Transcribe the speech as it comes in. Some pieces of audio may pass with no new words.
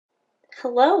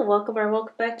Hello, welcome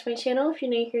back to my channel. If you're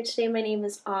new here today, my name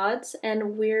is Odds,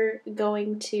 and we're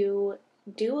going to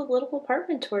do a little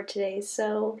apartment tour today.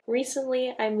 So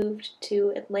recently I moved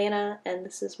to Atlanta, and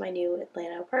this is my new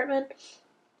Atlanta apartment.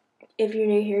 If you're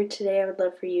new here today, I would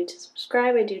love for you to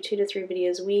subscribe. I do 2 to 3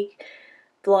 videos a week,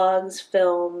 vlogs,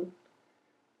 film,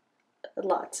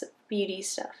 lots of beauty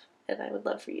stuff, and I would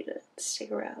love for you to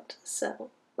stick around.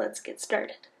 So let's get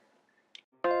started.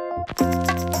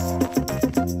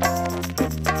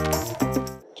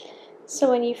 So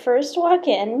when you first walk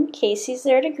in, Casey's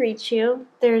there to greet you.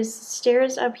 There's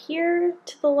stairs up here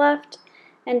to the left,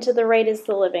 and to the right is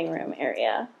the living room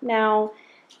area. Now,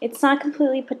 it's not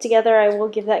completely put together. I will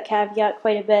give that caveat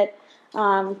quite a bit.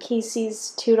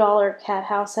 Casey's $2 cat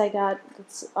house I got,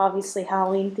 it's obviously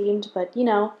Halloween themed, but you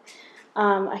know,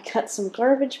 I got some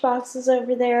garbage boxes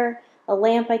over there, a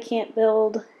lamp I can't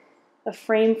build, a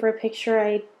frame for a picture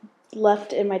I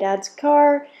left in my dad's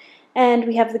car, and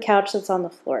we have the couch that's on the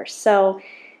floor. So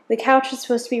the couch is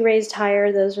supposed to be raised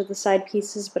higher. Those are the side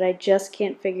pieces, but I just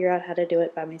can't figure out how to do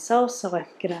it by myself, so I'm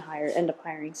gonna end up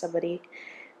hiring somebody.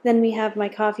 Then we have my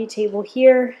coffee table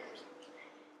here,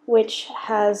 which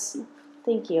has,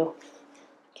 thank you,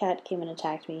 cat came and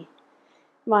attacked me,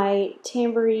 my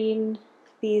tambourine,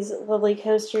 these lovely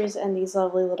coasters, and these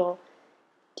lovely little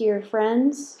dear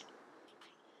friends.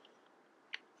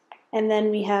 And then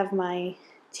we have my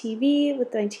TV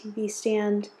with my TV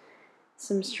stand,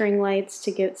 some string lights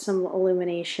to get some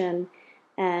illumination,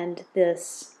 and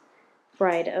this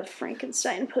Bride of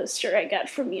Frankenstein poster I got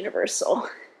from Universal.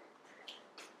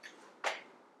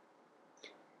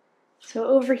 So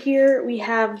over here we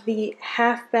have the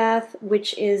half bath,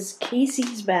 which is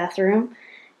Casey's bathroom.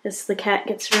 The cat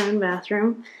gets her own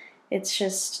bathroom. It's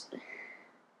just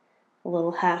a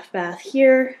little half bath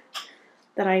here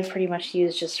that I pretty much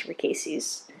use just for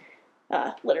Casey's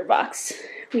litter box.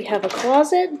 We have a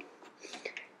closet,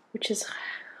 which is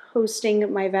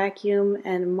hosting my vacuum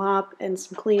and mop and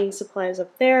some cleaning supplies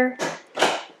up there.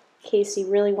 Casey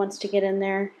really wants to get in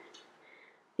there.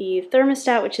 The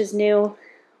thermostat, which is new,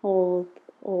 whole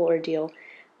ordeal.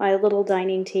 My little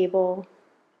dining table,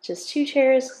 just 2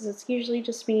 chairs because it's usually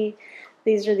just me.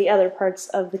 These are the other parts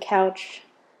of the couch.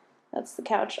 That's the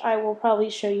couch. I will probably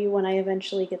show you when I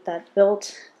eventually get that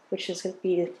built, which is going to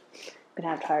be, I'm going to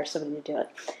have to hire somebody to do it.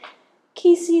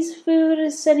 Casey's food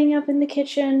is setting up in the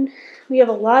kitchen. We have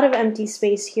a lot of empty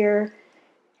space here.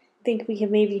 I think we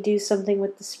could maybe do something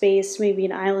with the space, maybe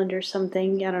an island or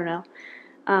something. I don't know.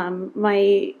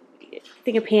 I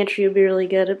think a pantry would be really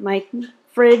good. My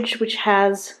fridge, which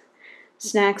has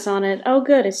snacks on it. Oh,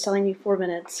 good. It's telling me 4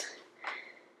 minutes.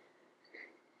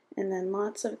 And then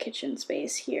lots of kitchen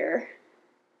space here.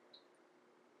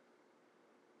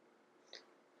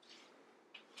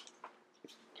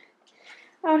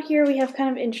 Out here we have kind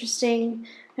of interesting,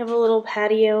 we have a little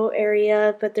patio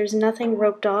area, but there's nothing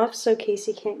roped off, so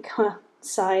Casey can't go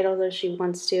outside, although she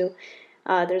wants to.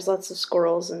 There's lots of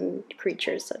squirrels and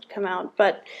creatures that come out,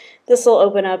 but this will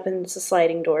open up and it's a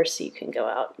sliding door so you can go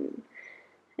out and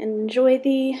enjoy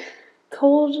the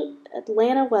cold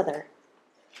Atlanta weather.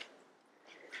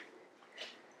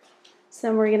 So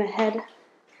then we're going to head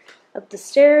up the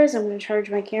stairs. I'm going to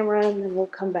charge my camera and then we'll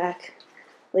come back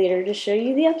later to show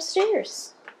you the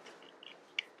upstairs.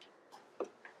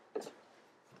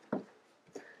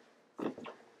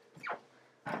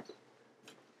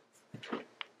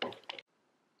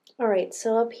 Alright,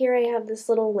 so up here I have this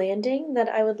little landing that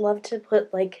I would love to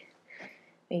put like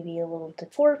maybe a little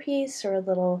decor piece or a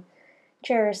little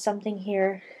chair or something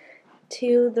here.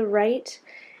 To the right,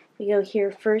 we go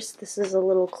here first. This is a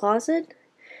little closet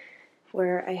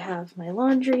where I have my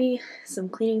laundry, some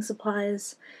cleaning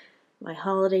supplies, my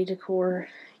holiday decor,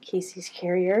 Casey's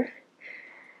carrier.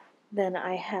 Then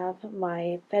I have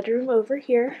my bedroom over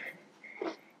here.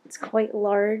 It's quite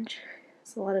large.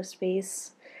 There's a lot of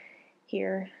space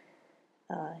here.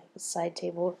 A side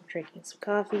table for drinking some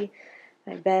coffee.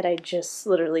 My bed, I just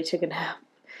literally took a nap.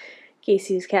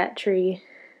 Casey's cat tree.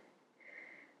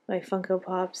 My Funko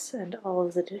Pops and all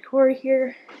of the decor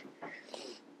here.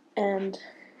 And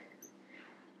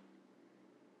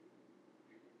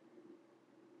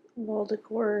wall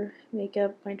decor,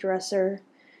 makeup, my dresser.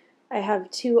 I have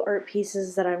 2 art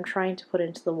pieces that I'm trying to put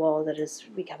into the wall that is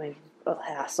becoming a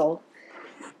hassle.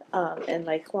 And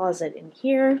my closet in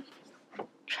here,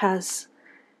 which has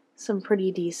some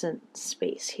pretty decent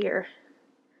space here.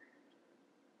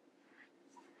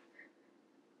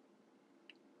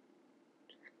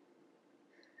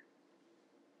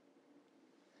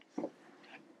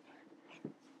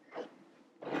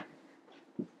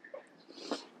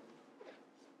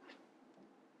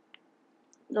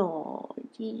 Oh,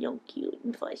 he's so cute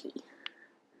and fuzzy.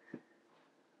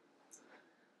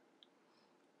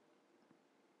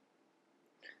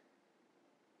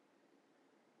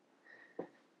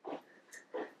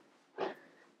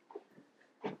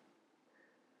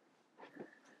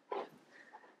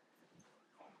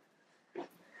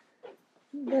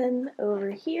 Then over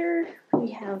here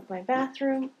we have my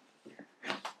bathroom.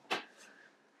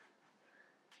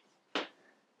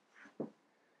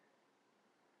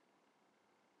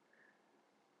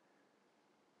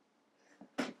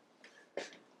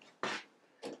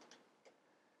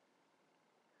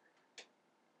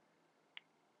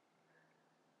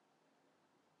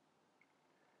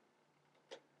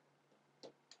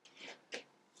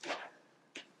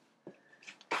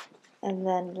 And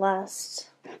then last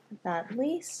but not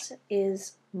least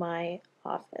is my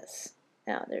office.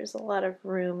 Now there's a lot of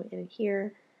room in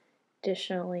here.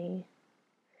 Additionally,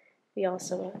 we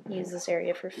also use this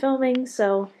area for filming,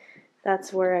 so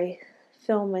that's where I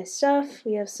film my stuff.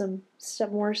 We have some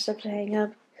more stuff to hang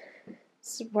up.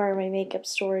 This is where my makeup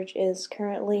storage is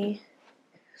currently.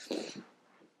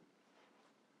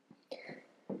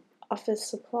 Office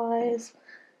supplies.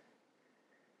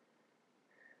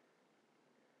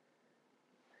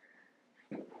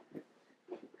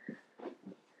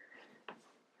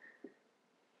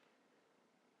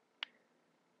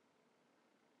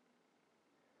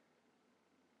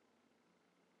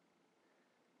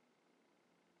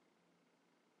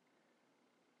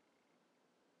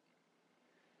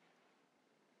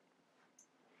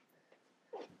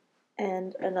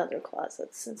 And another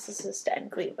closet, since this is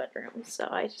technically a bedroom. So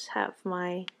I just have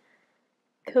my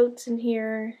coats in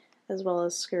here, as well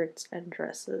as skirts and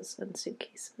dresses and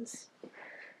suitcases.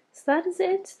 So that is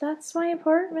it. That's my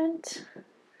apartment.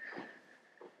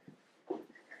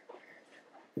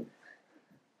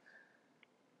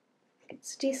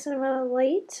 It's a decent amount of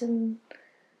light, and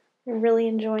I'm really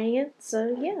enjoying it.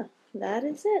 So yeah, that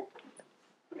is it.